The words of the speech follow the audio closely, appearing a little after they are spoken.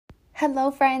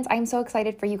Hello friends, I'm so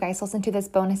excited for you guys to listen to this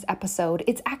bonus episode.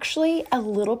 It's actually a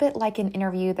little bit like an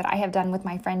interview that I have done with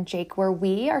my friend Jake, where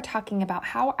we are talking about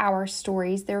how our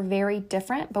stories, they're very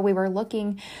different, but we were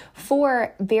looking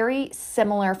for very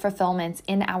similar fulfillments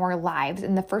in our lives.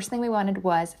 And the first thing we wanted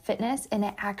was fitness, and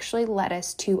it actually led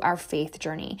us to our faith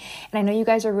journey. And I know you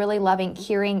guys are really loving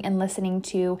hearing and listening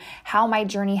to how my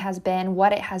journey has been,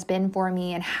 what it has been for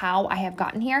me, and how I have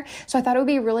gotten here. So I thought it would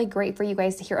be really great for you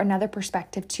guys to hear another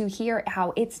perspective, to hear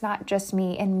how it's not just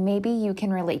me, and maybe you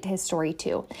can relate to his story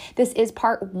too. This is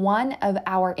part one of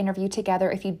our interview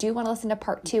together. If you do want to listen to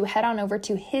part two, head on over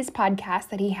to his podcast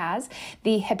that he has,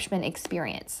 The Hipschman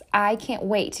Experience. I can't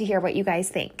wait to hear what you guys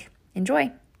think.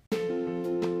 Enjoy.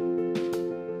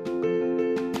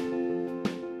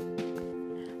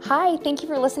 Hi, thank you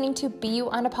for listening to Be You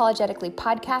Unapologetically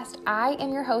podcast. I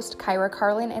am your host, Kyra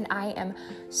Carlin, and I am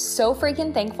so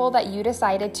freaking thankful that you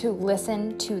decided to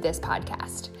listen to this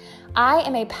podcast. I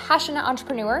am a passionate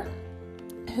entrepreneur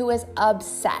who is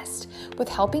obsessed with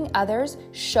helping others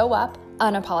show up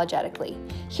unapologetically.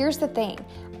 Here's the thing.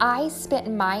 I spent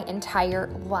my entire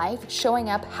life showing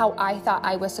up how I thought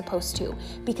I was supposed to,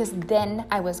 because then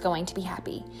I was going to be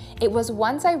happy. It was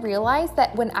once I realized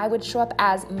that when I would show up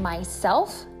as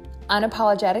myself,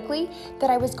 unapologetically, that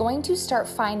I was going to start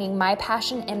finding my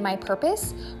passion and my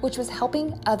purpose, which was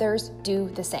helping others do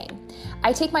the same.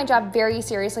 I take my job very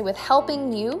seriously with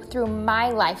helping you through my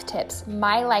life tips,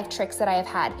 my life tricks that I have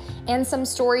had, and some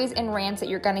stories and rants that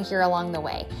you're going to hear along the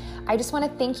way. I just want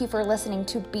to thank you for listening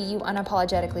to Be You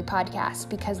Unapologetically podcast,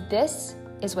 because this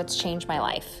is what's changed my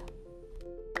life.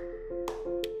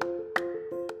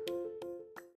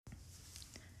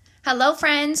 Hello,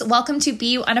 friends. Welcome to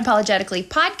Be You Unapologetically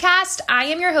podcast. I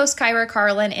am your host, Kyra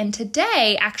Carlin, and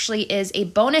today actually is a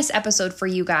bonus episode for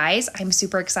you guys. I'm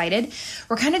super excited.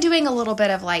 We're kind of doing a little bit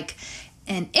of like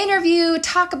an interview,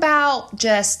 talk about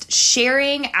just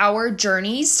sharing our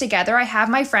journeys together. I have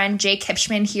my friend Jake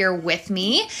Hipschman here with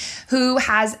me, who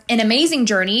has an amazing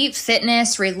journey,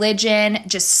 fitness, religion,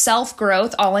 just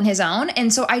self-growth all in his own.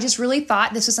 And so I just really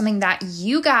thought this was something that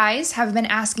you guys have been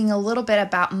asking a little bit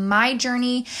about, my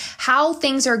journey, how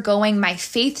things are going, my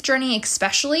faith journey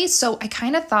especially. So I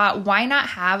kind of thought, why not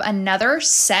have another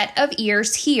set of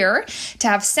ears here to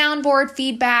have soundboard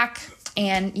feedback?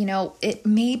 And, you know, it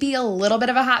may be a little bit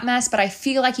of a hot mess, but I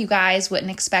feel like you guys wouldn't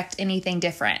expect anything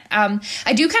different.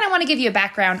 I do kind of want to give you a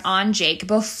background on Jake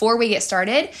before we get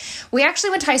started. We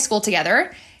actually went to high school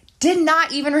together. Did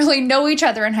not even really know each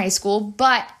other in high school,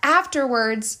 but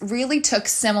afterwards really took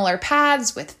similar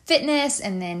paths with fitness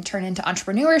and then turned into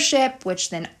entrepreneurship, which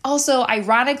then also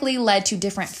ironically led to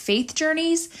different faith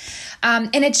journeys.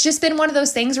 And it's just been one of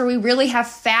those things where we really have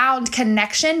found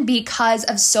connection because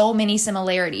of so many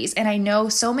similarities. And I know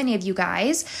so many of you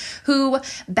guys who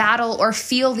battle or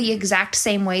feel the exact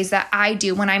same ways that I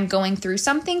do when I'm going through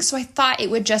something. So I thought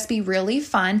it would just be really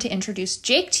fun to introduce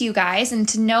Jake to you guys and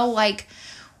to know like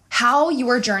how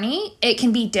your journey, it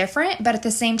can be different, but at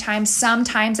the same time,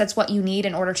 sometimes that's what you need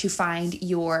in order to find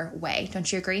your way. Don't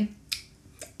you agree?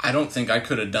 I don't think I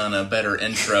could have done a better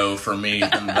intro for me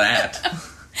than that.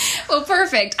 Well,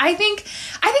 perfect. I think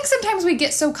sometimes we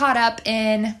get so caught up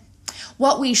in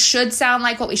what we should sound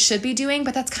like, what we should be doing,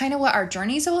 but that's kind of what our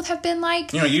journeys both have been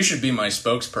like. You know, you should be my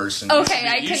spokesperson. Okay,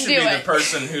 I can do it. You should be the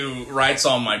person who writes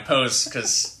all my posts,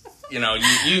 because you know,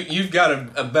 you've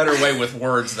got a better way with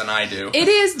words than I do. It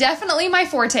is definitely my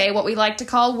forte, what we like to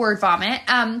call word vomit.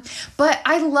 But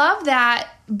I love that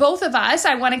both of us,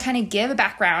 I want to kind of give a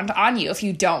background on you, if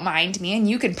you don't mind me, and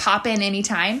you can pop in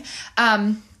anytime.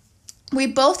 We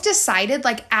both decided,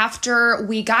 like, after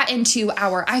we got into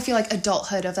our, I feel like,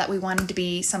 adulthood of that we wanted to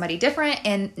be somebody different,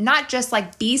 and not just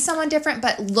like be someone different,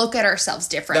 but look at ourselves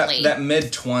differently. That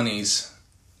mid-20s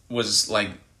was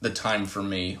like the time for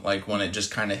me, like when it just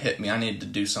kind of hit me, I needed to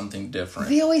do something different.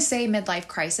 They always say midlife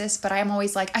crisis, but I'm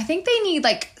always like, I think they need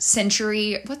like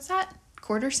what's that?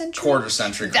 Quarter century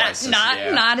crisis. That's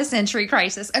not a century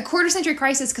crisis. A quarter century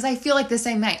crisis, because I feel like the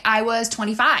same night I was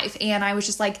 25 and I was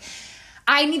just like,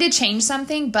 I need to change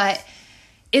something. But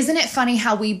isn't it funny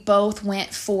how we both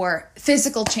went for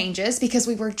physical changes, because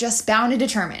we were just bound and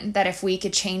determined that if we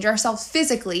could change ourselves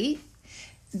physically,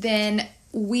 then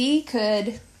we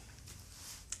could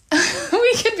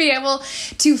be able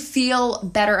to feel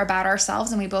better about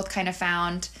ourselves. And we both kind of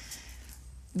found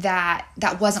that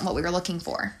wasn't what we were looking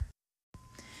for.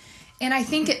 And I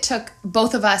think it took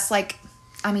both of us,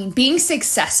 being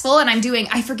successful, and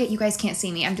I forget, you guys can't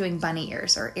see me. I'm doing bunny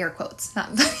ears, or air quotes,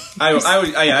 not bunny ears.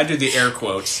 I do the air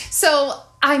quotes. So,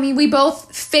 we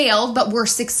both failed, but we're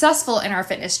successful in our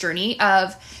fitness journey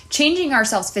of changing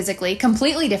ourselves physically,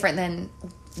 completely different than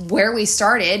where we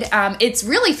started. It's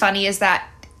really funny is that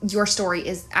your story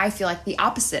is, I feel like, the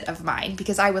opposite of mine,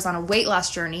 because I was on a weight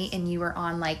loss journey and you were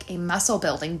on like a muscle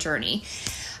building journey.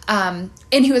 And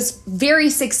he was very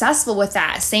successful with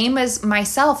that, same as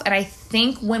myself. And I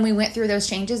think when we went through those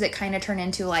changes, it kind of turned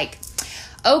into like,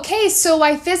 okay, so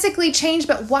I physically changed,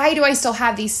 but why do I still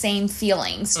have these same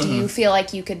feelings? Do you feel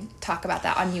like you could talk about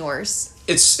that on yours?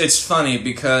 It's funny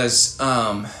because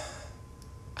I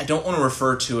don't want to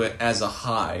refer to it as a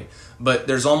high, but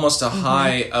there's almost a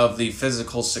high of the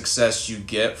physical success you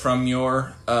get from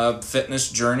your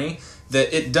fitness journey,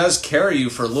 that it does carry you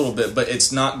for a little bit, but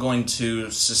it's not going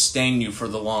to sustain you for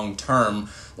the long term.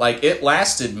 Like, it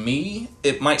lasted me,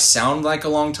 it might sound like a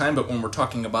long time, but when we're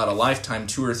talking about a lifetime,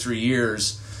 2 or 3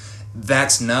 years,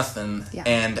 that's nothing. Yeah.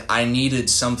 And I needed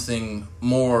something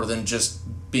more than just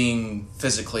being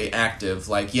physically active.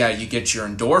 Like, yeah, you get your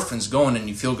endorphins going and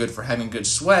you feel good for having good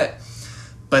sweat,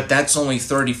 but that's only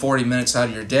 30, 40 minutes out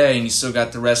of your day, and you still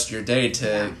got the rest of your day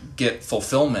to get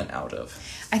fulfillment out of.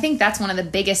 I think that's one of the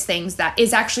biggest things that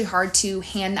is actually hard to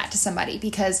hand that to somebody,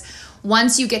 because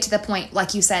once you get to the point,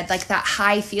 like you said, like that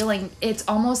high feeling, it's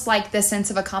almost like the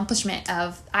sense of accomplishment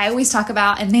of, I always talk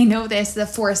about, and they know this, the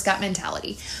Forrest Gump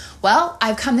mentality. Well,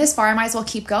 I've come this far, I might as well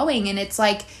keep going. And it's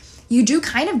like, you do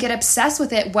kind of get obsessed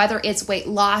with it, whether it's weight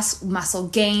loss, muscle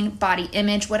gain, body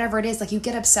image, whatever it is. Like, you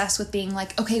get obsessed with being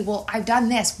like, okay, well, I've done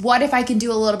this. What if I can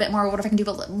do a little bit more? What if I can do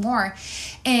a little more?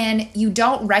 And you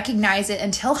don't recognize it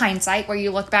until hindsight, where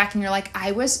you look back and you're like,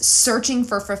 I was searching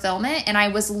for fulfillment, and I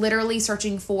was literally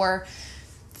searching for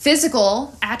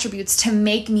physical attributes to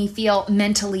make me feel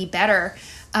mentally better.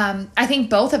 I think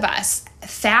both of us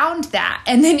found that.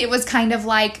 And then it was kind of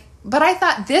like, but I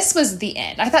thought this was the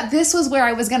end. I thought this was where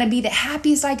I was going to be the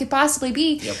happiest I could possibly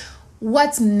be. Yep.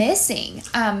 What's missing?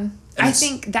 I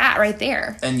think that right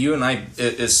there. And you and I,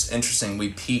 it's interesting. We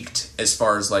peaked as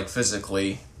far as like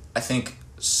physically, I think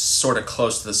sort of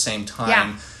close to the same time.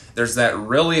 Yeah. There's that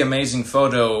really amazing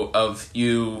photo of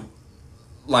you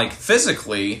like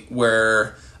physically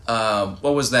where,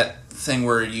 what was that thing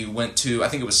where you went to, I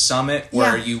think it was Summit,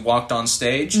 where you walked on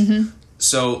stage.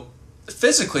 So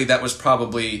physically that was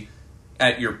probably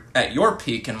at your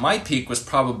peak, and my peak was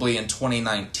probably in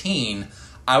 2019.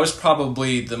 I was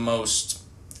probably the most,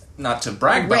 not to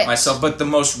brag about myself, but the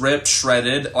most ripped,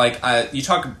 shredded. Like,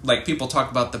 people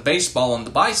talk about the baseball and the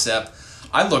bicep.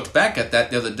 I looked back at that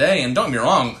the other day, and don't get me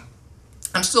wrong,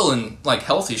 I'm still in like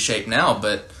healthy shape now,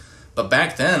 but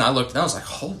back then I looked and I was like,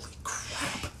 holy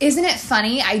crap. Isn't it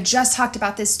funny? I just talked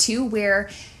about this too, where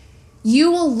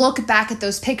you will look back at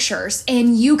those pictures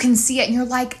and you can see it and you're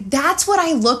like, that's what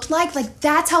I looked like. Like,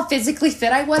 that's how physically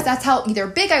fit I was. That's how either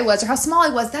big I was or how small I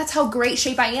was. That's how great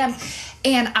shape I am.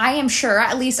 And I am sure,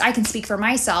 at least I can speak for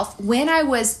myself, when I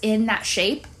was in that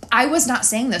shape, I was not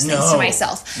saying those things to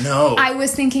myself. No. I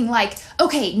was thinking like,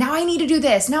 okay, now I need to do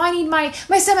this. Now I need my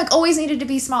stomach always needed to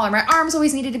be smaller. My arms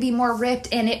always needed to be more ripped.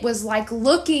 And it was like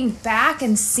looking back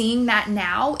and seeing that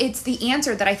now, it's the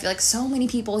answer that I feel like so many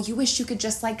people, you wish you could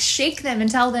just like shake them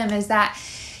and tell them, is that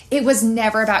it was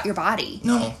never about your body.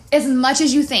 No. As much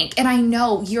as you think. And I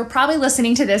know you're probably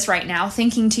listening to this right now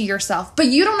thinking to yourself, but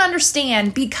you don't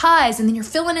understand because, and then you're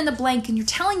filling in the blank and you're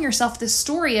telling yourself this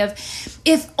story of,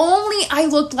 if only I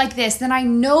looked like this, then I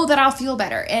know that I'll feel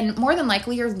better. And more than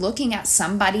likely you're looking at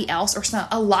somebody else or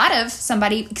a lot of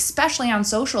somebody, especially on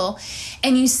social,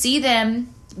 and you see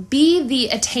them be the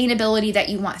attainability that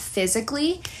you want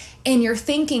physically, and you're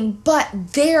thinking, but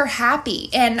they're happy.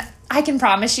 And I can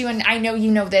promise you, and I know you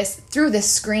know this, through the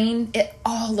screen, it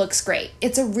all looks great.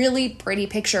 It's a really pretty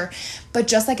picture. But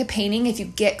just like a painting, if you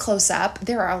get close up,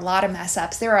 there are a lot of mess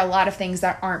ups. There are a lot of things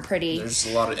that aren't pretty. There's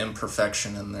a lot of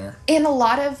imperfection in there. And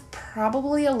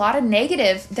probably a lot of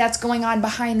negative that's going on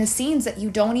behind the scenes that you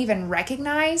don't even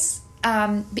recognize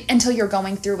until you're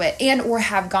going through it and or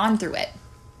have gone through it.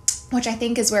 Which I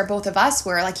think is where both of us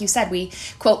were, like you said, we,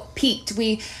 quote, peaked.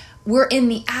 We're in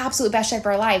the absolute best shape of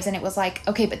our lives, and it was like,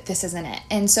 okay, but this isn't it.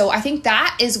 And so I think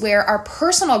that is where our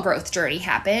personal growth journey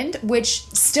happened, which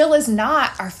still is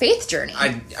not our faith journey.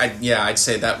 I'd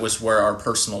say that was where our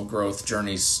personal growth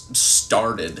journeys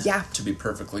started, to be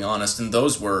perfectly honest. And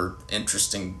those were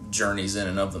interesting journeys in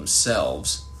and of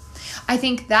themselves. I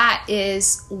think that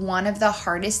is one of the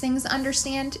hardest things to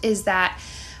understand, is that,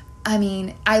 I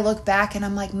mean, I look back and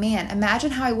I'm like, man, imagine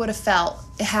how I would have felt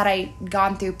had I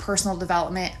gone through personal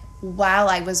development while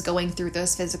I was going through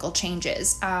those physical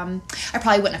changes. I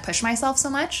probably wouldn't have pushed myself so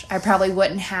much. I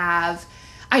wouldn't have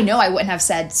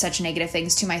said such negative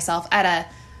things to myself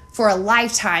for a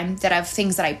lifetime of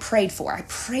things that I prayed for. I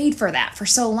prayed for that for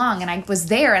so long, and I was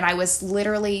there and I was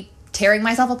literally tearing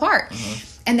myself apart.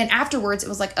 And then afterwards, it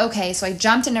was like, okay, so I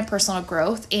jumped into personal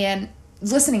growth and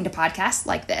listening to podcasts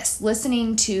like this,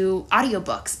 listening to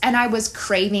audiobooks, and I was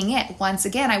craving it. Once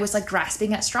again, I was like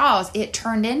grasping at straws. It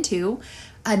turned into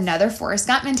another Forrest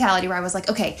Gump mentality where I was like,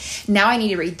 okay, now I need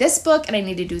to read this book and I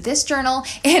need to do this journal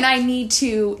and I need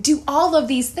to do all of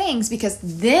these things because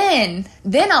then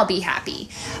I'll be happy.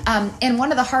 And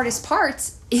one of the hardest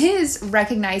parts is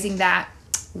recognizing that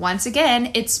once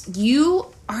again, you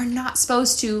are not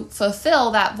supposed to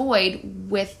fulfill that void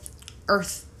with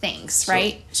earth things,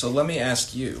 right? So let me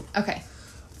ask you. Okay.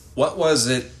 What was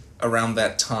it around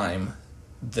that time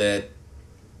that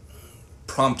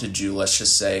prompted you, let's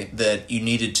just say, that you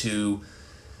needed to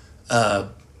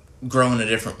grow in a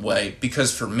different way?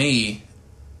 Because for me,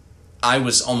 I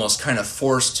was almost kind of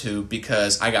forced to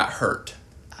because I got hurt.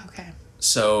 Okay.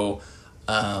 So,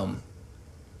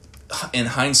 in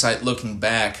hindsight, looking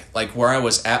back, like where I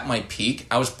was at my peak,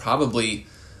 I was probably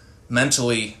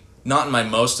mentally not in my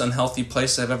most unhealthy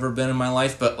place I've ever been in my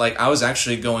life, but like I was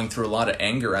actually going through a lot of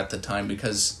anger at the time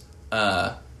because,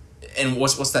 and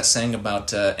what's that saying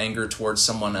about anger towards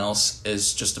someone else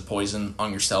is just a poison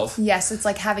on yourself? Yes, it's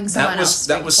like having someone else.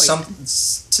 That was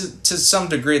to some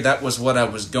degree that was what I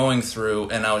was going through,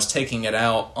 and I was taking it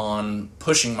out on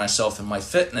pushing myself in my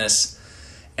fitness,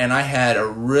 and I had a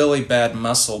really bad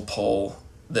muscle pull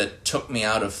that took me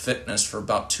out of fitness for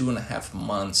about 2.5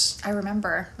 months. I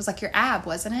remember. It was like your ab,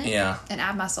 wasn't it? Yeah. An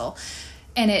ab muscle.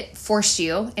 And it forced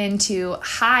you into,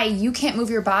 you can't move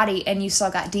your body and you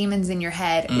still got demons in your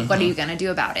head. Mm-hmm. What are you going to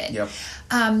do about it? Yep.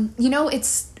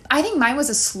 I think mine was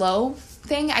a slow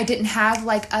thing. I didn't have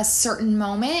like a certain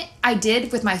moment. I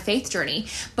did with my faith journey.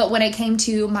 But when it came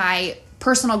to my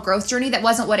personal growth journey, that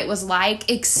wasn't what it was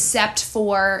like, except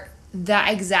for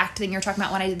that exact thing you're talking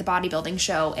about when I did the bodybuilding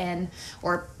show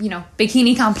or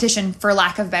bikini competition, for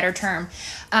lack of a better term.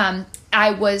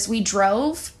 We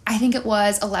drove, I think it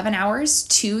was 11 hours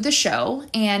to the show,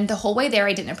 and the whole way there,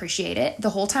 I didn't appreciate it.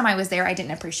 The whole time I was there, I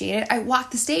didn't appreciate it. I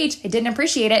walked the stage, I didn't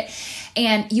appreciate it.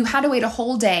 And you had to wait a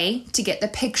whole day to get the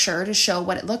picture to show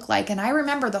what it looked like. And I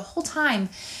remember the whole time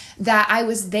that I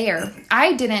was there,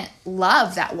 I didn't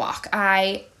love that walk.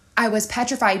 I was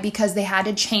petrified because they had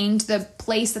to change the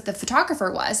place that the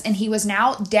photographer was, and he was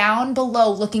now down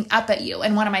below looking up at you.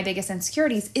 And one of my biggest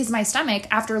insecurities is my stomach.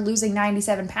 After losing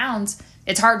 97 pounds,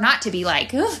 it's hard not to be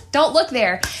like, don't look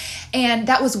there. And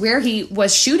that was where he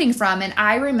was shooting from. And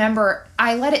I remember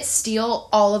I let it steal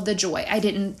all of the joy. I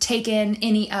didn't take in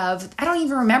I don't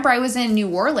even remember I was in New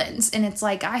Orleans. And it's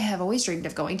like, I have always dreamed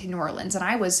of going to New Orleans. And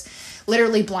I was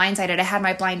literally blindsided. I had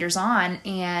my blinders on.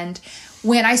 And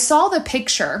when I saw the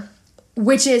picture,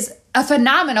 which is a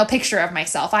phenomenal picture of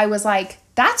myself, I was like,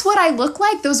 that's what I look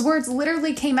like. Those words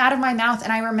literally came out of my mouth.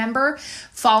 And I remember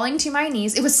falling to my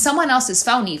knees. It was someone else's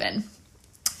phone even.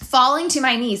 Falling to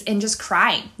my knees and just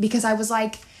crying because I was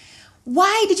like,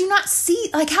 why did you not see,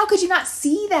 how could you not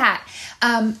see that?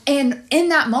 And in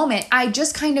that moment, I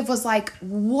just kind of was like,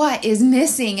 what is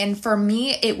missing? And for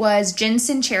me, it was Jen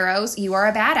Sincero's You Are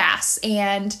a Badass.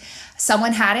 And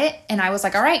someone had it, and I was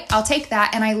like, all right, I'll take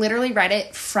that. And I literally read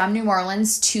it from New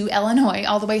Orleans to Illinois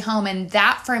all the way home. And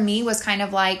that for me was kind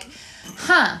of like,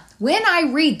 when I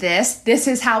read this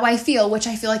is how I feel, which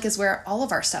I feel like is where all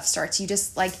of our stuff starts. You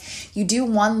just you do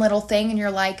one little thing and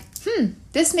you're like,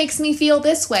 this makes me feel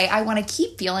this way. I want to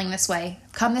keep feeling this way.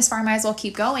 Come this far, I might as well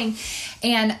keep going.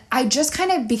 And I just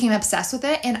kind of became obsessed with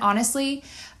it. And honestly,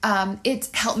 it's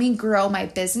helped me grow my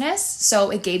business. So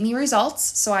it gave me results.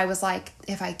 So I was like,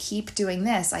 if I keep doing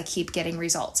this, I keep getting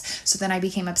results. So then I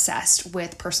became obsessed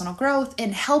with personal growth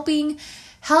and helping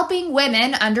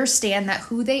women understand that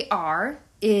who they are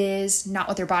is not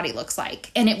what their body looks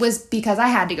like. And it was because I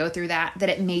had to go through that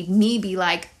it made me be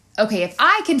like, okay, if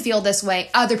I can feel this way,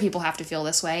 other people have to feel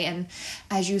this way. And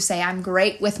as you say, I'm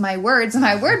great with my words and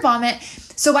my word vomit.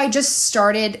 So I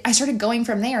started going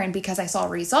from there. And because I saw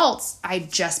results, I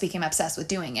just became obsessed with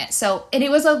doing it. So, and it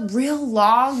was a real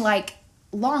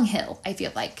long hill, I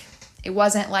feel like. It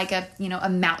wasn't like a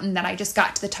mountain that I just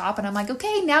got to the top and I'm like,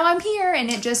 okay, now I'm here. And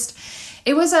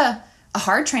it was a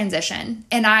hard transition,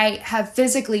 and I have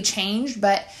physically changed,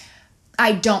 but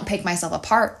I don't pick myself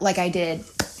apart like I did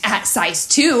at size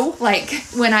 2, like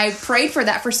when I prayed for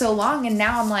that for so long. And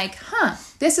now I'm like,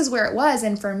 this is where it was.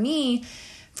 And for me,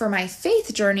 for my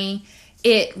faith journey,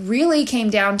 it really came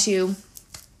down to,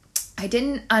 I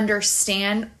didn't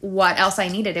understand what else I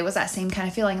needed. It was that same kind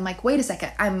of feeling. I'm like, wait a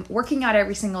second, I'm working out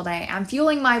every single day. I'm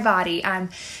fueling my body. I'm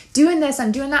doing this,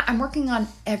 I'm doing that. I'm working on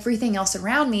everything else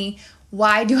around me.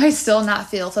 Why do I still not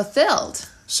feel fulfilled?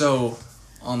 So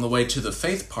on the way to the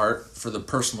faith part, for the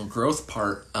personal growth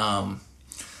part,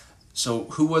 So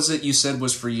who was it you said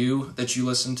was for you that you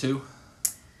listened to?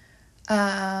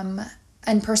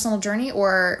 And personal journey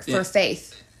or for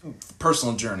faith?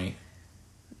 Personal journey.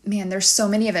 Man, there's so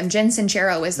many of them. Jen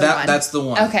Sincero is the one. That's the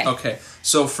one. Okay.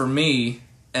 So for me,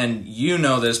 and you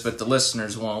know this, but the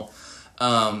listeners won't,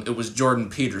 it was Jordan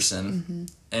Peterson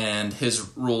and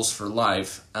his Rules for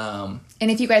Life. And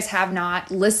if you guys have not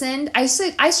listened, I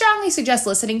strongly suggest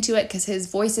listening to it because his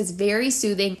voice is very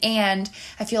soothing and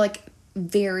I feel like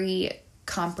very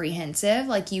comprehensive.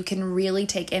 Like you can really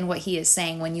take in what he is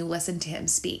saying when you listen to him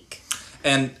speak.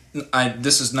 And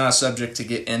this is not a subject to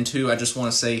get into. I just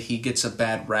want to say he gets a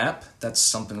bad rap. That's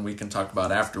something we can talk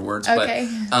about afterwards. Okay.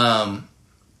 But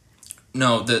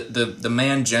no, the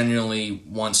man genuinely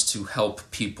wants to help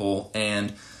people,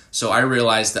 and so I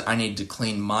realized that I need to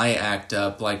clean my act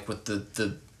up, like with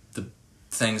the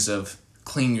things of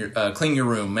clean your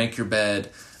room, make your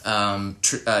bed,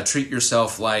 treat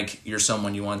yourself like you're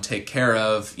someone you want to take care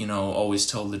of. Always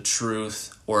tell the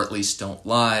truth, or at least don't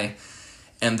lie,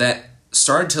 and that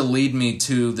started to lead me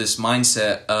to this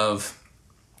mindset of,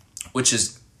 which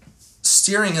is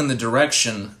steering in the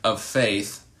direction of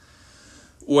faith,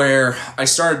 where I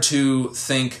started to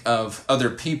think of other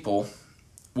people,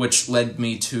 which led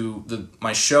me to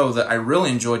my show that I really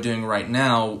enjoy doing right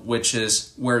now, which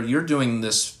is where you're doing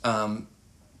this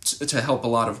to help a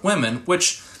lot of women,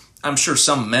 which I'm sure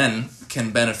some men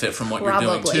can benefit from what you're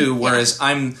doing too, whereas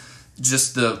I'm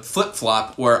just the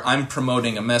flip-flop where I'm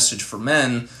promoting a message for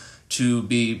men to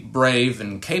be brave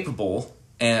and capable,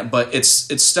 but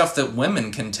it's stuff that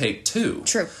women can take too.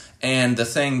 True. And the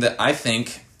thing that I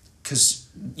think, because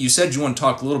you said you want to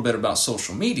talk a little bit about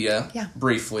social media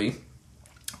briefly,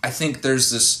 I think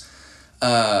there's this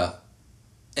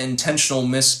intentional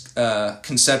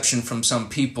misconception from some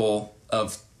people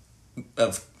of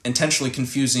intentionally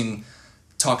confusing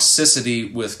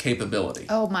toxicity with capability.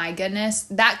 Oh my goodness.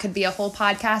 That could be a whole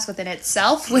podcast within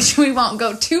itself, which we won't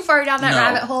go too far down that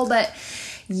rabbit hole, but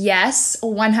yes,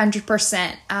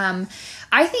 100%.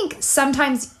 I think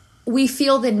sometimes we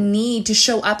feel the need to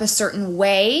show up a certain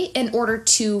way in order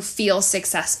to feel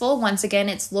successful. Once again,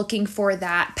 it's looking for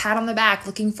that pat on the back,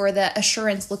 looking for the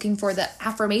assurance, looking for the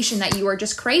affirmation that you are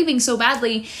just craving so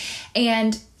badly.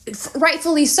 And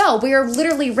rightfully so. We are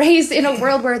literally raised in a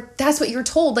world where that's what you're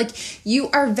told. Like, you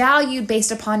are valued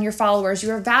based upon your followers.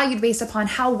 You are valued based upon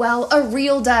how well a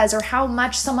reel does, or how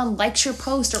much someone likes your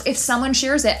post, or if someone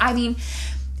shares it. I mean,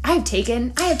 I have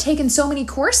taken so many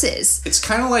courses. It's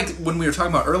kind of like when we were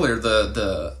talking about earlier,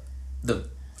 the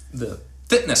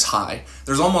fitness high.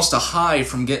 There's almost a high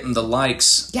from getting the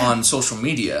likes on social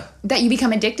media. That you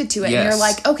become addicted to it. Yes. And you're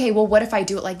like, okay, well, what if I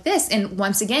do it like this? And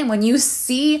once again, when you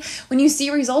see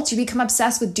results, you become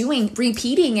obsessed with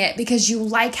repeating it because you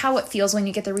like how it feels when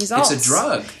you get the results. It's a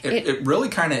drug. It really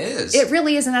kind of is. It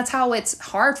really is. And that's how it's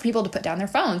hard for people to put down their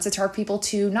phones. It's hard for people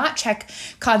to not check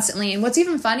constantly. And what's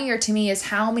even funnier to me is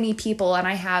how many people, and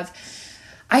I have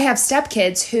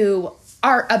stepkids who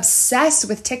are obsessed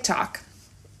with TikTok.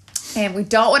 And we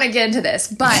don't want to get into this,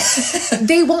 but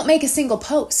they won't make a single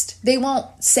post. They won't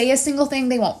say a single thing.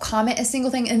 They won't comment a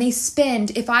single thing. And they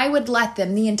spend, if I would let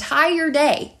them, the entire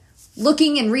day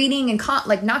looking and reading and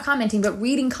not commenting, but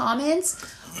reading comments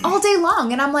all day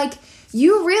long. And I'm like,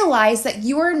 you realize that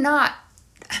you are not,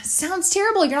 sounds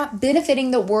terrible, you're not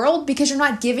benefiting the world because you're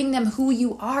not giving them who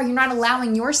you are. You're not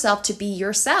allowing yourself to be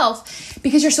yourself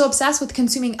because you're so obsessed with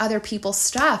consuming other people's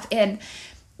stuff. And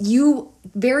you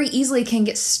very easily can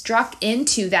get struck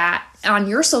into that on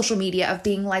your social media of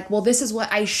being like, well, this is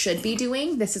what I should be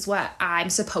doing. This is what I'm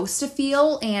supposed to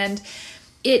feel. And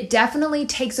it definitely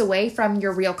takes away from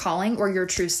your real calling or your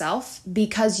true self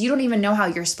because you don't even know how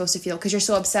you're supposed to feel because you're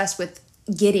so obsessed with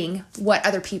getting what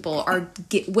other people are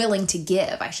willing to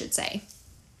give, I should say.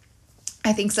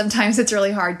 I think sometimes it's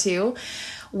really hard too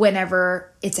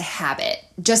whenever it's a habit,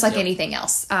 just like anything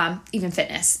else, even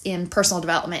fitness, in personal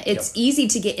development. It's easy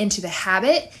to get into the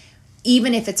habit,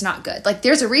 even if it's not good. Like,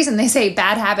 there's a reason they say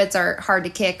bad habits are hard to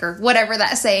kick, or whatever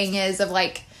that saying is of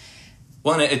like...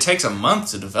 Well, and it takes a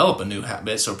month to develop a new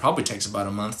habit, so it probably takes about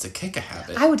a month to kick a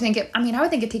habit. I would think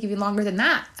it'd take even longer than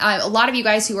that. A lot of you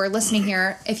guys who are listening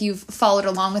here, if you've followed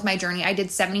along with my journey, I did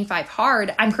 75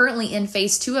 hard. I'm currently in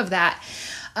phase 2 of that.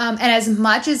 And as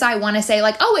much as I want to say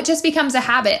like, oh, it just becomes a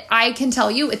habit, I can tell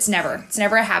you it's never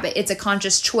a habit. It's a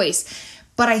conscious choice.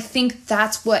 But I think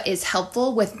that's what is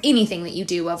helpful with anything that you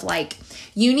do of like,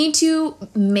 you need to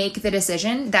make the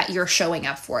decision that you're showing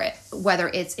up for it, whether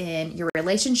it's in your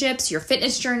relationships, your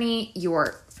fitness journey,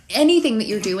 anything that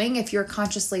you're doing. If you're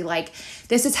consciously like,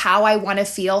 this is how I want to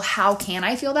feel, how can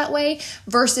I feel that way,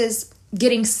 versus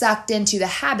getting sucked into the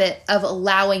habit of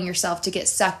allowing yourself to get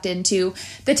sucked into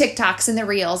the TikToks and the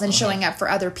reels and showing up for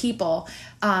other people.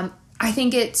 I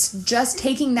think it's just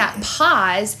taking that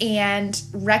pause and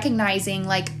recognizing,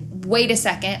 like, wait a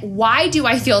second, why do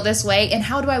I feel this way and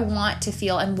how do I want to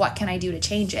feel and what can I do to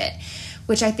change it?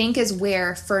 Which I think is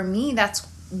where, for me, that's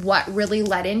what really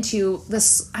led into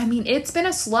this. I mean, it's been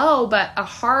a slow but a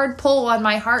hard pull on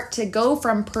my heart to go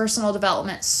from personal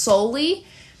development solely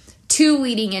to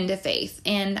leading into faith.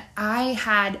 And I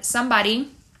had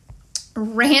somebody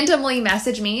randomly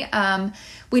message me.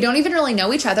 We don't even really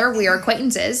know each other. We are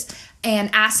acquaintances,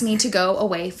 and asked me to go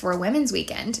away for a women's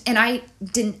weekend. And I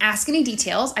didn't ask any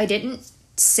details. I didn't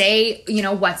say,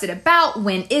 what's it about?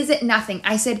 When is it? Nothing.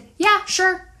 I said, yeah,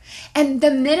 sure. And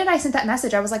the minute I sent that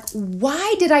message, I was like,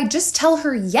 why did I just tell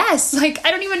her yes? Like,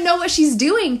 I don't even know what she's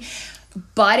doing.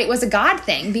 But it was a God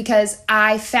thing, because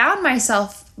I found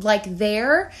myself like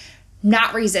there,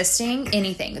 not resisting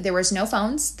anything. There was no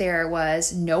phones. There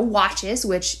was no watches,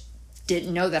 which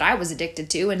didn't know that I was addicted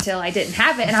to until I didn't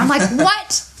have it. And I'm like,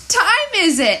 what time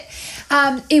is it?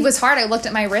 It was hard. I looked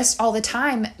at my wrist all the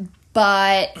time,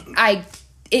 but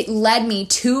it led me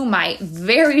to my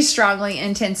very strongly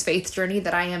intense faith journey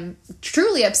that I am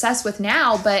truly obsessed with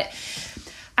now. But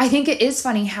I think it is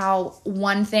funny how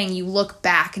one thing, you look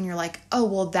back and you're like, oh,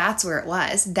 well, that's where it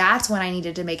was. That's when I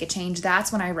needed to make a change.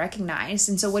 That's when I recognized.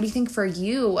 And so what do you think for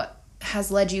you has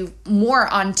led you more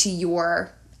onto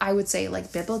your, I would say,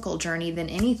 like, biblical journey than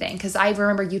anything? Because I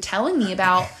remember you telling me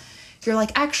about, you're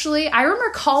like, actually, I remember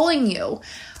calling you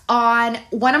on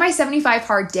one of my 75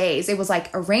 hard days. It was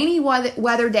like a rainy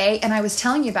weather day, and I was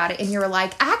telling you about it, and you were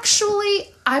like, actually,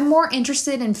 I'm more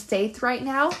interested in faith right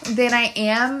now than I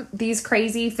am these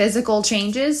crazy physical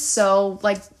changes. So,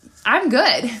 like, I'm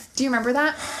good. Do you remember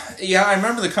that? Yeah, I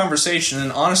remember the conversation,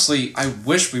 and honestly, I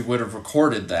wish we would have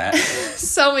recorded that.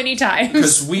 So many times.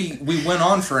 Because we went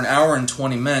on for an hour and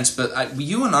 20 minutes, but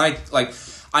you and I, like,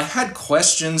 I had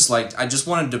questions, like, I just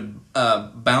wanted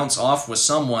to bounce off with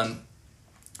someone,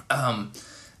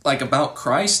 like, about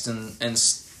Christ and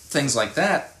things like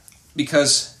that,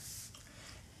 because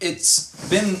it's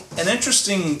been an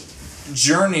interesting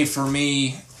journey for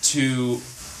me to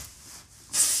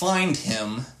find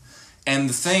him. And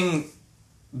the thing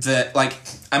that, like,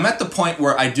 I'm at the point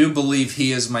where I do believe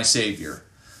he is my savior.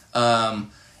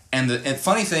 And the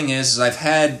funny thing is I've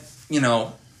had,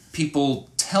 people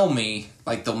tell me,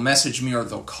 like, they'll message me or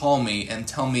they'll call me and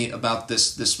tell me about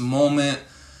this moment.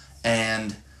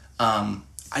 And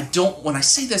when I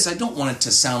say this, I don't want it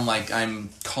to sound like I'm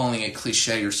calling it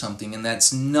cliche or something, and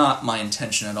that's not my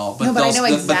intention at all. But I know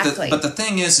exactly. But the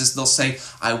thing is they'll say,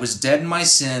 I was dead in my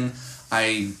sin,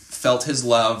 I felt his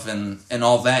love and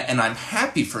all that, and I'm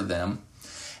happy for them,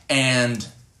 and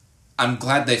I'm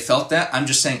glad they felt that. I'm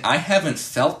just saying I haven't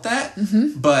felt that,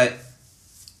 but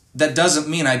that doesn't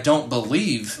mean I don't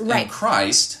believe in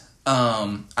Christ.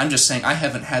 I'm just saying I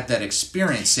haven't had that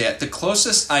experience yet. The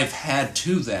closest I've had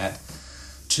to that,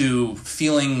 to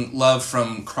feeling love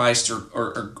from Christ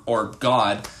or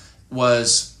God,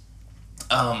 was,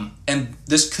 and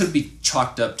this could be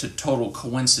chalked up to total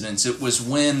coincidence. It was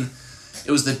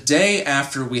the day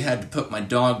after we had to put my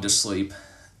dog to sleep,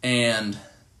 and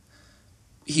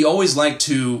he always liked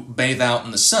to bathe out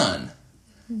in the sun.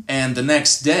 And the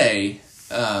next day,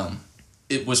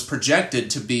 it was projected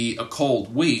to be a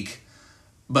cold week,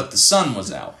 but the sun was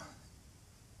out.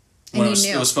 When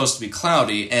it was supposed to be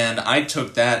cloudy, and I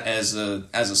took that as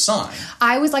a sign.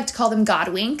 I always like to call them God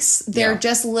winks. They're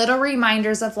just little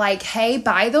reminders of, like, hey,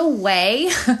 by the way,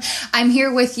 I'm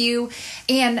here with you.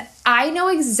 And I know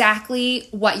exactly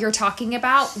what you're talking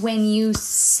about when you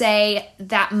say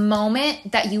that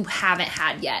moment that you haven't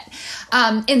had yet.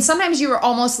 And sometimes you are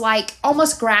almost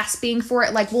grasping for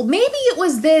it, like, well, maybe it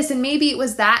was this and maybe it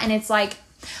was that. And it's like,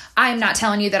 I'm not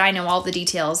telling you that I know all the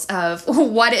details of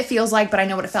what it feels like, but I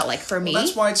know what it felt like for me. Well,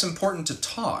 that's why it's important to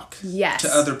talk to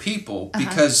other people,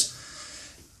 because,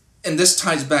 and this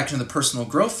ties back to the personal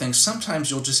growth thing,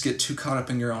 sometimes you'll just get too caught up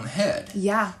in your own head.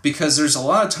 Yeah. Because there's a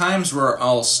lot of times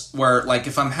where like,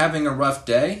 if I'm having a rough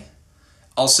day,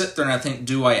 I'll sit there and I think,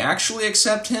 do I actually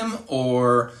accept him,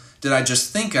 or did I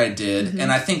just think I did?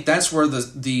 And I think that's where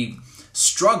the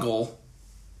struggle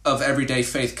of everyday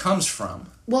faith comes from.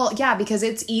 Well, yeah, because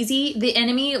it's easy. The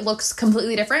enemy looks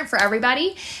completely different for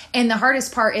everybody. And the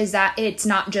hardest part is that it's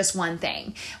not just one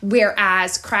thing.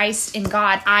 Whereas Christ and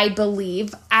God, I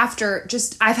believe, I've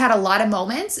had a lot of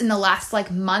moments in the last,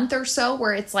 like, month or so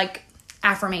where it's like,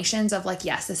 affirmations of like,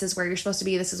 yes, this is where you're supposed to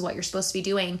be. This is what you're supposed to be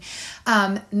doing.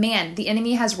 Man, the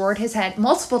enemy has roared his head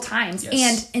multiple times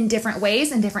and in different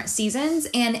ways, in different seasons,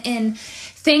 and in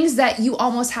things that you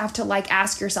almost have to like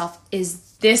ask yourself, is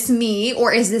this me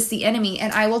or is this the enemy?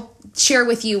 And I will share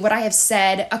with you what I have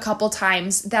said a couple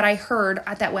times that I heard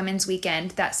at that women's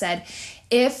weekend that said,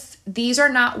 if these are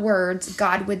not words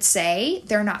God would say,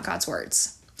 they're not God's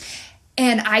words.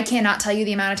 And I cannot tell you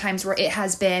the amount of times where it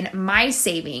has been my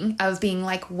saving of being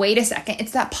like, wait a second,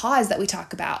 it's that pause that we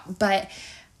talk about. But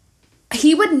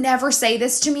he would never say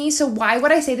this to me. So why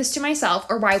would I say this to myself,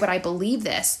 or why would I believe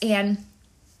this? And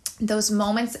those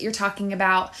moments that you're talking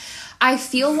about, I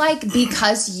feel like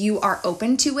because you are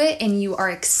open to it and you are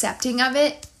accepting of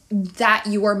it, that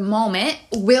your moment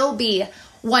will be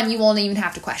one you won't even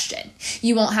have to question.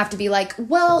 You won't have to be like,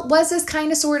 well, was this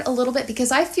kind of sort a little bit?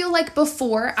 Because I feel like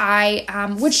before I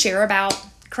would share about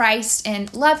Christ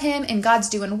and love him and God's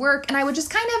doing work, and I would just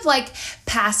kind of like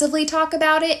passively talk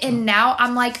about it. And now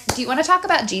I'm like, do you want to talk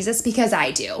about Jesus? Because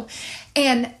I do.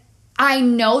 And I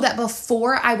know that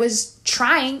before I was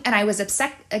trying and I was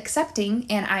accepting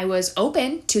and I was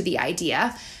open to the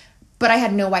idea, but I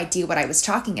had no idea what I was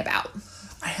talking about.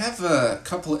 I have a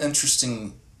couple of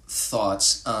interesting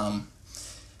thoughts,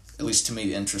 at least to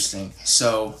me interesting.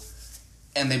 So,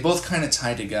 and they both kind of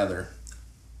tie together.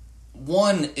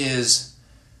 One is,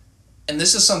 and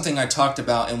this is something I talked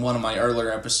about in one of my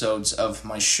earlier episodes of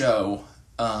my show.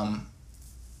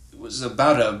 It was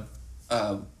about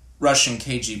a Russian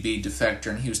KGB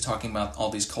defector, and he was talking about all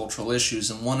these cultural issues,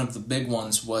 and one of the big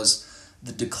ones was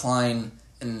the decline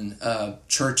in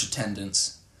church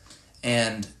attendance.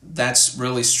 And that's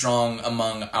really strong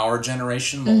among our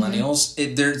generation, millennials.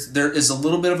 There is a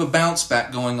little bit of a bounce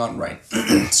back going on right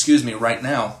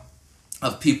now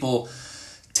of people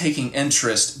taking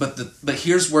interest. But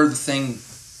here's where the thing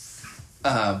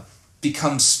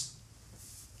becomes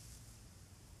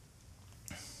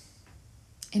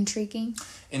intriguing.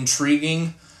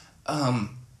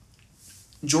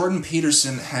 Jordan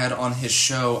Peterson had on his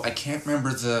show, I can't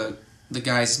remember the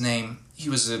guy's name. He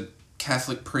was a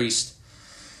Catholic priest,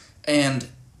 and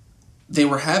they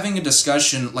were having a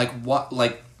discussion like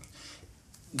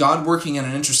God working in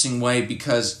an interesting way,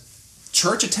 because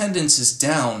church attendance is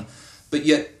down, but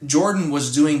yet Jordan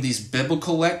was doing these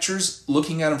biblical lectures,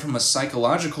 looking at them from a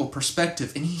psychological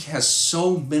perspective, and he has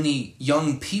so many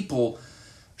young people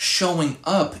showing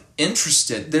up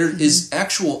interested. There is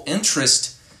actual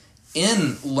interest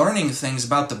in learning things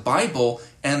about the Bible.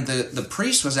 And the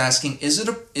priest was asking, is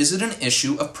it an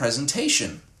issue of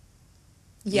presentation?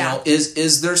 Yeah. You know,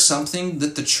 is there something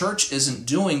that the church isn't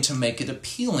doing to make it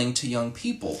appealing to young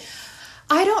people?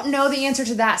 I don't know the answer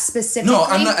to that specifically. No,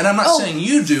 I'm not saying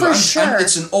you do. Sure.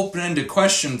 It's an open-ended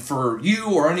question for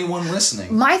you or anyone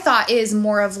listening. My thought is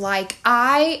more of like,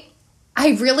 I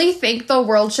really think the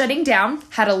world shutting down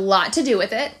had a lot to do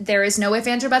with it. There is no ifs,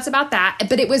 ands, or buts about that.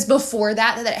 But it was before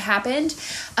that it happened.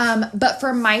 But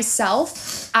for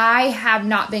myself, I have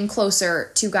not been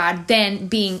closer to God than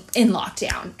being in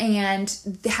lockdown. And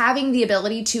having the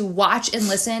ability to watch and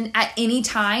listen at any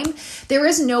time. There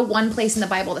is no one place in the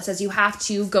Bible that says you have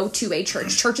to go to a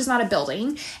church. Church is not a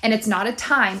building, and it's not a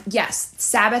time. Yes,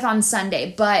 Sabbath on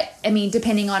Sunday. But, I mean,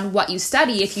 depending on what you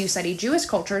study, if you study Jewish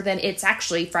culture, then it's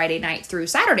actually Friday night through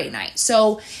Saturday night.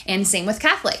 So, and same with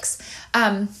Catholics.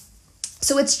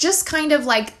 So it's just kind of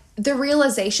like the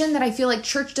realization that I feel like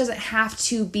church doesn't have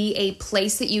to be a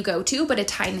place that you go to, but a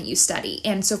time that you study.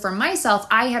 And so for myself,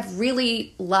 I have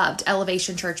really loved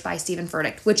Elevation Church by Stephen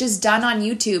Furtick, which is done on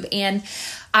YouTube. And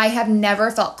I have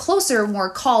never felt closer, more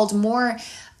called, more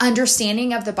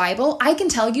understanding of the Bible. I can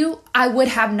tell you, I would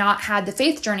have not had the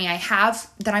faith journey I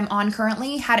have that I'm on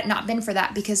currently had it not been for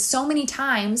that, because so many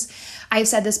times, I've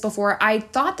said this before, I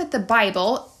thought that the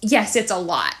Bible, yes, it's a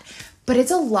lot, but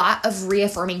it's a lot of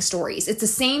reaffirming stories. It's the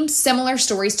same similar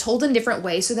stories told in different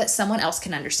ways so that someone else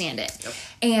can understand it. Yep.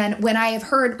 And when I have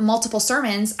heard multiple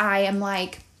sermons, I am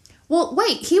like, well,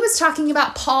 wait, he was talking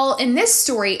about Paul in this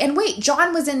story, and wait,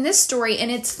 John was in this story.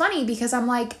 And it's funny because I'm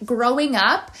like, growing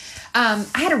up, I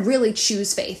had to really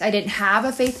choose faith. I didn't have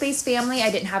a faith-based family.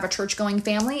 I didn't have a church-going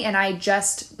family. And I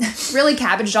just really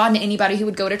cabbaged on to anybody who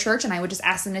would go to church, and I would just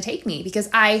ask them to take me, because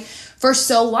I, for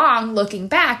so long, looking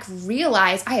back,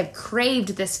 realized I have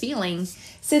craved this feeling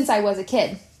since I was a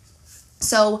kid.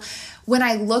 So when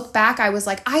I look back, I was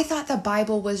like, I thought the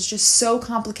Bible was just so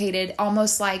complicated,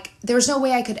 almost like there's no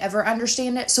way I could ever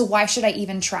understand it. So why should I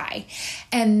even try?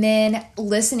 And then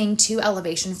listening to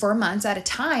Elevation for months at a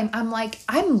time, I'm like,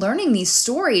 I'm learning these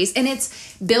stories, and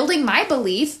it's building my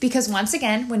belief, because once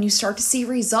again, when you start to see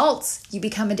results, you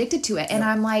become addicted to it. And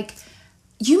I'm like,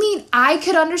 you mean I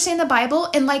could understand the Bible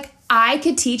and like I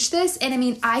could teach this? And I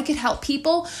mean, I could help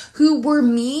people who were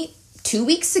me 2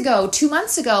 weeks ago, 2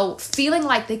 months ago, feeling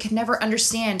like they could never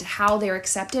understand how they're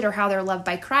accepted or how they're loved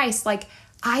by Christ. Like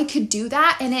I could do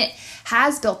that. And it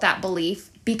has built that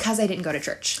belief because I didn't go to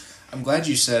church. I'm glad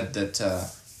you said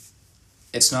that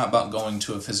it's not about going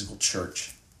to a physical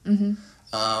church.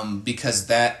 Because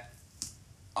that,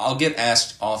 I'll get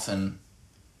asked often,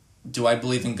 do I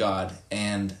believe in God?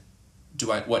 And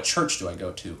what church do I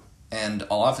go to? And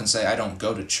I'll often say, I don't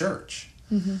go to church.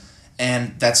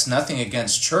 And that's nothing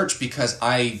against church, because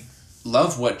I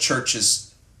love what church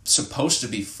is supposed to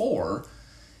be for,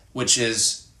 which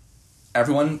is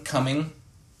everyone coming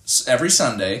every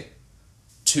Sunday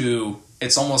to,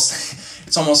 it's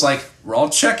almost like we're all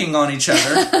checking on each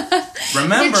other.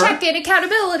 Remember, you're checking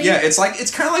accountability. Yeah, it's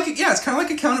kind of like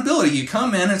accountability. You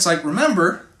come in, it's like,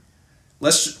 remember,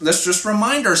 let's just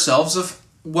remind ourselves of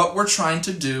what we're trying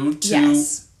to do to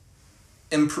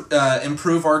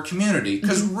improve our community.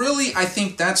 Because really, I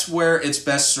think that's where it's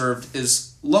best served,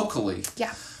 is locally.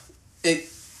 Yeah.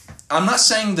 I'm not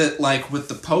saying that, like with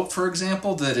the Pope, for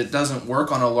example, that it doesn't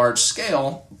work on a large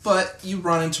scale, but you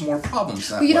run into more problems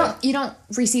that way. You don't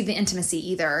receive the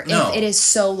intimacy either. No. If it is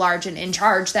so large and in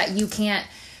charge that you can't.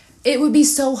 It would be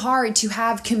so hard to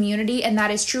have community, and that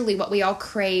is truly what we all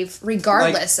crave,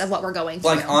 regardless of what we're going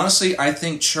through. Like, honestly, I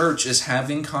think church is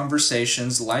having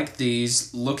conversations like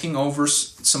these, looking over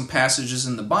some passages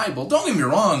in the Bible. Don't get me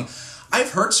wrong,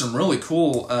 I've heard some really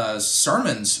cool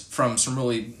sermons from some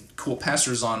really cool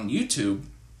pastors on YouTube,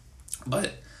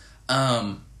 but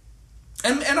and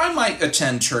I might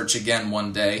attend church again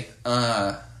one day.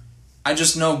 I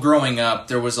just know growing up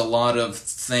there was a lot of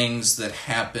things that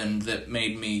happened that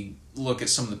made me look at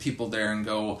some of the people there and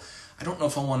go, I don't know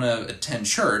if I want to attend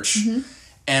church.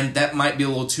 And that might be a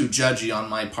little too judgy on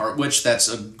my part, which that's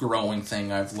a growing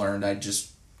thing I've learned.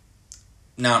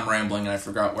 Now I'm rambling and I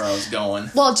forgot where I was going.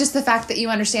 Well, just the fact that you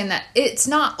understand that it's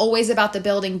not always about the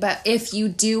building, but if you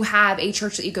do have a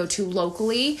church that you go to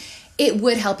locally, it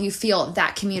would help you feel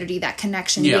that community, that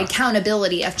connection, the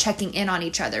accountability of checking in on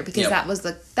each other, because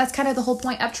that's kind of the whole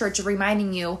point of church, of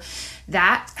reminding you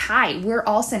that, hi, we're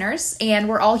all sinners and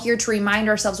we're all here to remind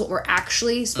ourselves what we're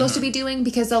actually supposed to be doing,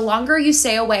 because the longer you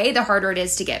stay away, the harder it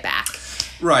is to get back.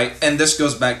 Right. And this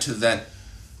goes back to that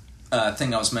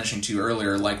thing I was mentioning to you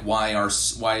earlier, like why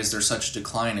is there such a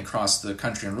decline across the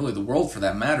country and really the world for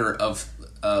that matter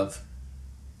of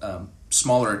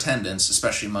smaller attendance,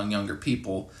 especially among younger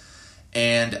people.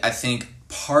 And I think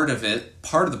part of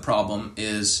the problem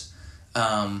is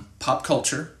pop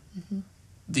culture,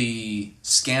 the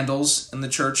scandals in the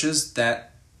churches,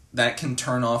 that can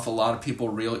turn off a lot of people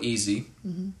real easy.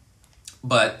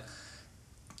 But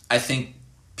I think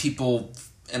people,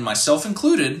 and myself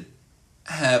included,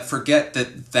 forget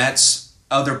that that's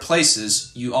other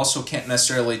places. You also can't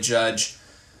necessarily judge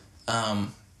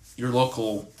your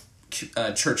local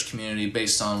church community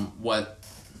based on what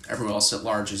everyone else at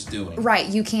large is doing. Right.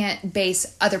 You can't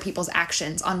base other people's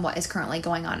actions on what is currently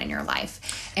going on in your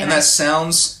life. And that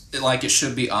sounds like it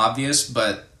should be obvious,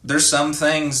 but there's some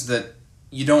things that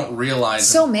you don't realize.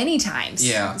 So many times.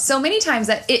 Yeah. So many times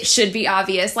that it should be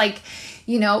obvious. Like,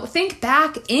 think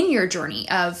back in your journey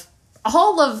of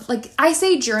all of, like, I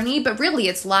say journey, but really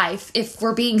it's life. If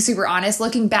we're being super honest,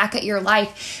 looking back at your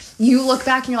life, you look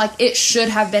back and you're like, it should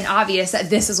have been obvious that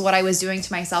this is what I was doing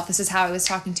to myself. This is how I was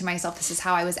talking to myself. This is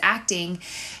how I was acting.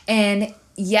 And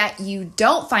yet you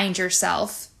don't find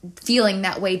yourself feeling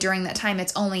that way during that time.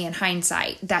 It's only in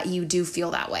hindsight that you do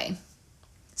feel that way.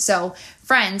 So,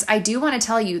 friends, I do want to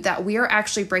tell you that we are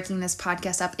actually breaking this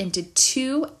podcast up into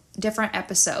 2 different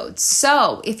episodes.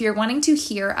 So if you're wanting to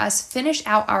hear us finish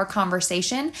out our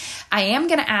conversation, I am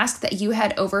going to ask that you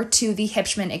head over to the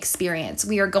Hipschman Experience.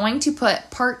 We are going to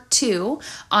put part 2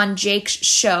 on Jake's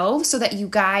show so that you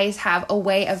guys have a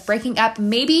way of breaking up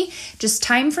maybe just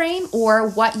time frame or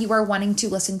what you are wanting to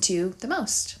listen to the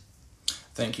most.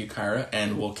 Thank you, Kyra,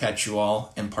 and we'll catch you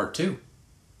all in part 2.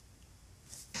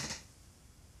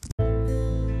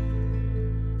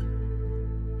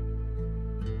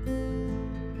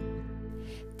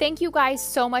 Thank you guys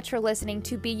so much for listening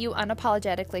to Be You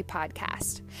Unapologetically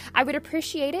podcast. I would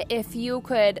appreciate it if you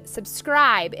could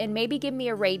subscribe and maybe give me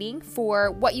a rating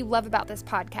for what you love about this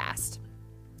podcast.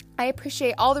 I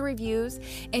appreciate all the reviews,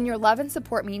 and your love and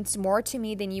support means more to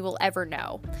me than you will ever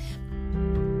know.